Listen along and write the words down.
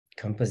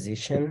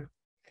Composition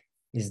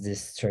is the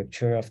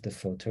structure of the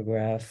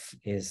photograph,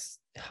 is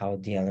how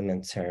the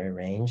elements are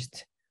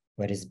arranged,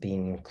 what is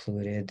being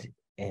included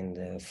in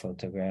the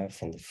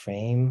photograph, in the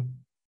frame,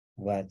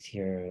 what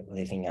you're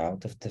leaving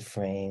out of the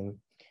frame,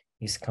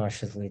 is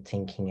consciously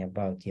thinking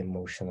about the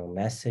emotional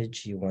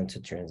message you want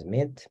to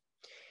transmit,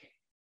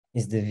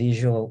 is the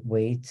visual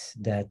weight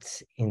that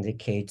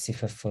indicates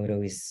if a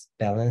photo is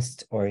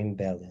balanced or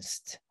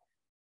imbalanced.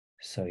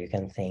 So you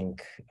can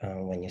think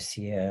when you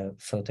see a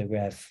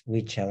photograph,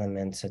 which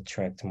elements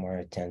attract more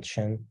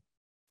attention.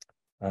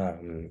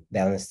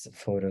 Balanced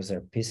photos are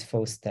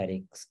peaceful,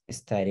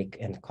 static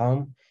and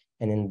calm,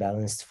 and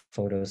imbalanced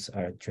photos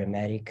are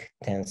dramatic,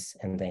 tense,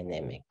 and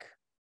dynamic.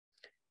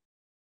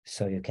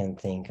 So you can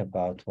think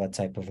about what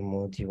type of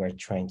mood you are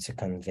trying to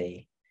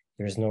convey.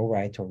 There's no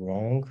right or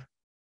wrong,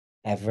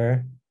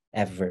 ever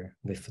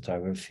with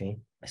photography.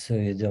 So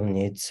you don't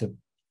need to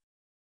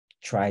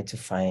try to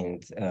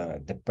find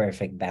the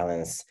perfect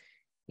balance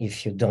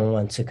if you don't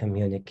want to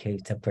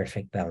communicate a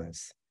perfect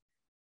balance.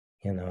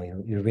 You know,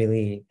 you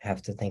really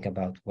have to think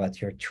about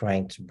what you're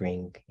trying to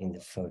bring in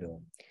the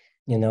photo.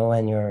 You know,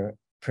 when you're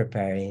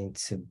preparing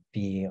to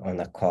be on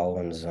a call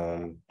on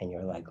Zoom and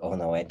you're like, oh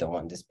no, I don't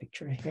want this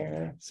picture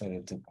here. So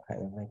you do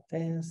kind of like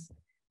this.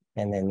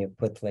 And then you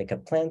put like a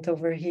plant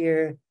over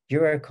here.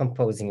 You are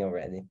composing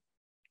already.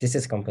 This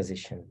is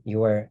composition.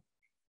 You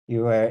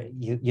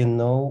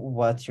know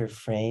what your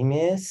frame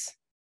is,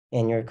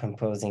 and you're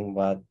composing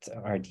what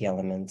are the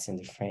elements in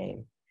the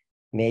frame.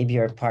 Maybe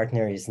your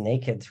partner is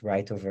naked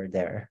right over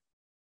there,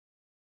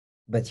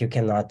 but you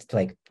cannot,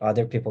 like,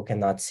 other people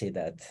cannot see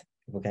that.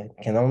 People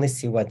can only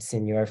see what's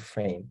in your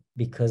frame.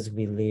 Because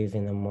we live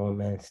in a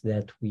moment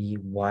that we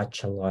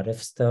watch a lot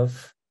of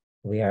stuff,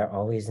 we are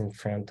always in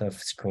front of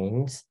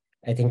screens.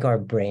 I think our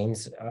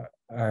brains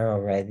are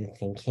already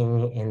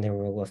thinking in the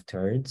rule of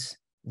thirds.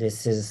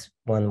 This is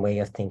one way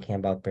of thinking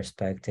about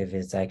perspective,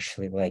 is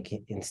actually like,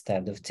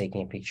 instead of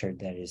taking a picture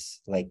that is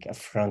like a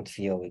front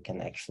view, we can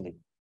actually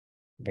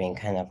bring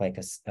kind of like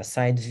a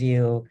side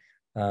view.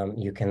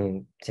 You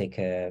can take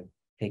a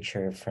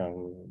picture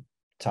from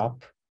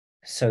top.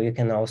 So you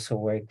can also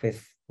work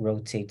with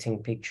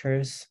rotating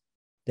pictures.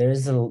 There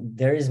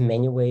is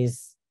many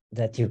ways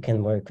that you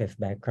can work with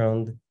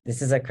background.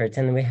 This is a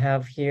curtain we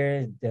have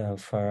here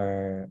for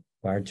our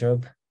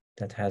wardrobe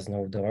that has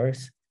no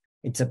doors.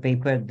 It's a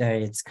paper that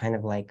it's kind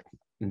of like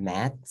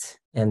matte,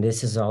 and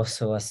this is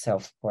also a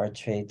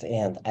self-portrait,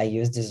 and I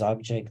use this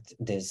object,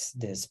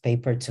 this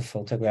paper, to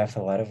photograph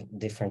a lot of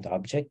different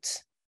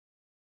objects,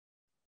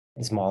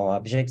 small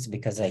objects,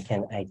 because I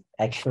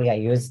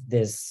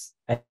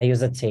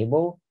use a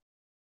table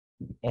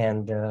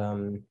and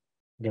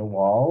the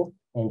wall,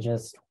 and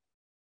just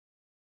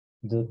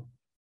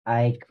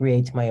I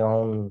create my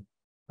own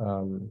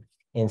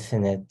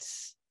infinite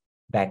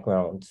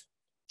background.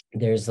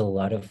 There's a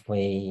lot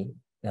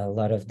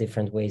of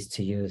different ways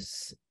to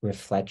use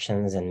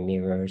reflections and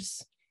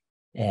mirrors.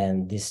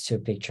 And these two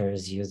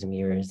pictures use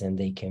mirrors and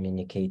they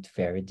communicate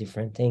very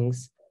different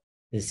things.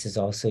 This is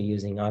also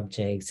using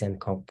objects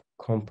and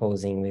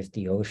composing with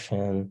the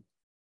ocean.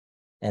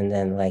 And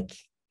then like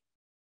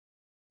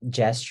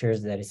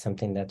gestures, that is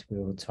something that we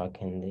will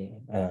talk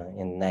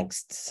in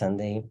next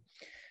Sunday.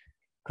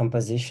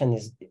 Composition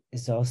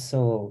is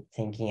also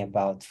thinking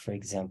about, for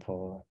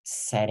example,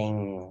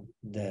 setting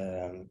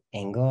the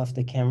angle of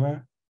the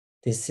camera.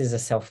 This is a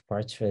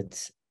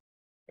self-portrait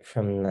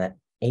from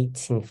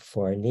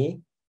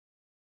 1840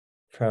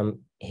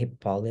 from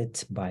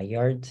Hippolyte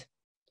Bayard.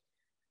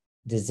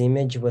 This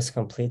image was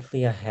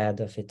completely ahead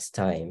of its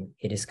time.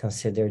 It is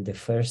considered the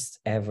first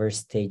ever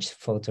staged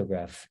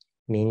photograph,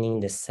 meaning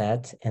the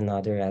set and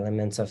other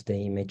elements of the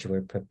image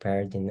were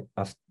prepared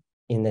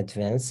in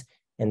advance,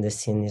 and the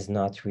scene is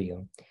not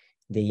real.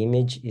 The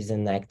image is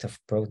an act of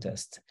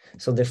protest.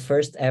 So the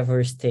first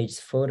ever staged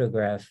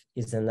photograph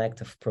is an act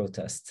of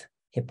protest.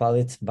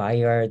 Hippolyte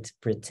Bayard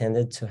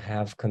pretended to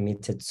have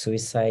committed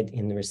suicide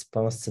in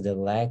response to the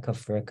lack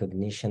of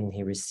recognition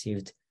he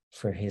received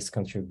for his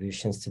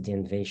contributions to the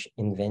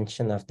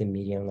invention of the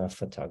medium of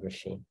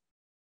photography.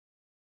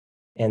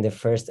 And the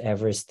first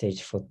ever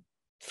staged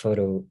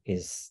photo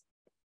is,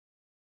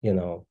 you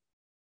know,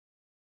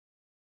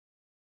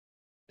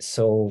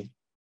 so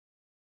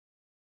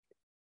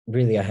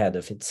really ahead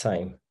of its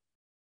time,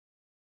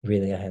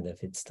 really ahead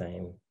of its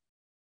time.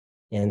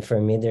 And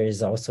for me, there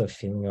is also a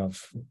feeling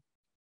of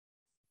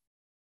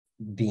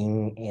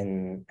being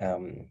in, I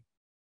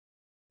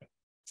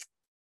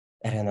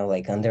don't know,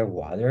 like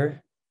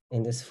underwater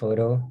in this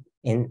photo.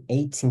 In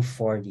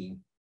 1840,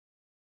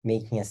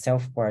 making a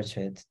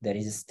self-portrait that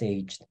is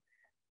staged,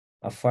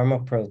 a form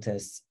of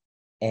protest,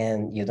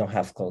 and you don't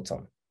have clothes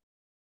on.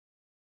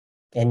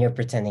 And you're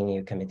pretending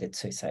you committed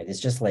suicide.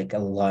 It's just like a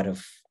lot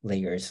of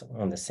layers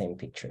on the same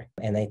picture.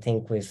 And I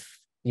think with,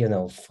 you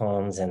know,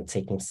 phones and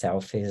taking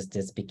selfies,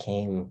 this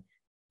became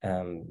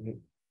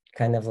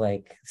kind of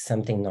like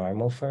something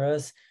normal for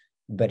us,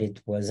 but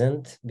it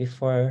wasn't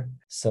before.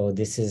 So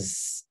this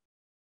is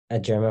a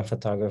German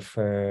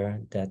photographer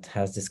that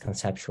has this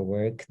conceptual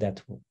work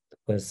that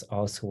was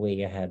also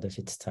way ahead of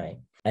its time.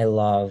 I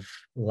love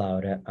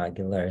Laura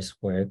Aguilar's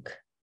work.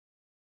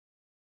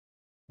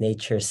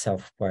 Nature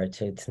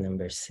Self-Portrait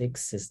number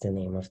 6 is the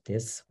name of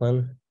this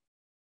one.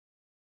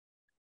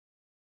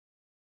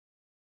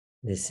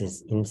 This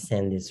is in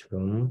Sandy's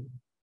room.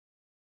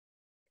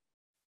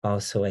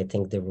 Also, I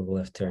think the rule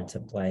of thirds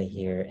apply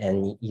here.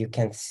 And you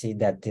can see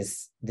that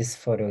this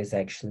photo is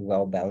actually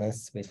well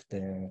balanced with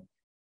the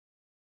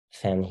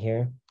fan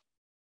here.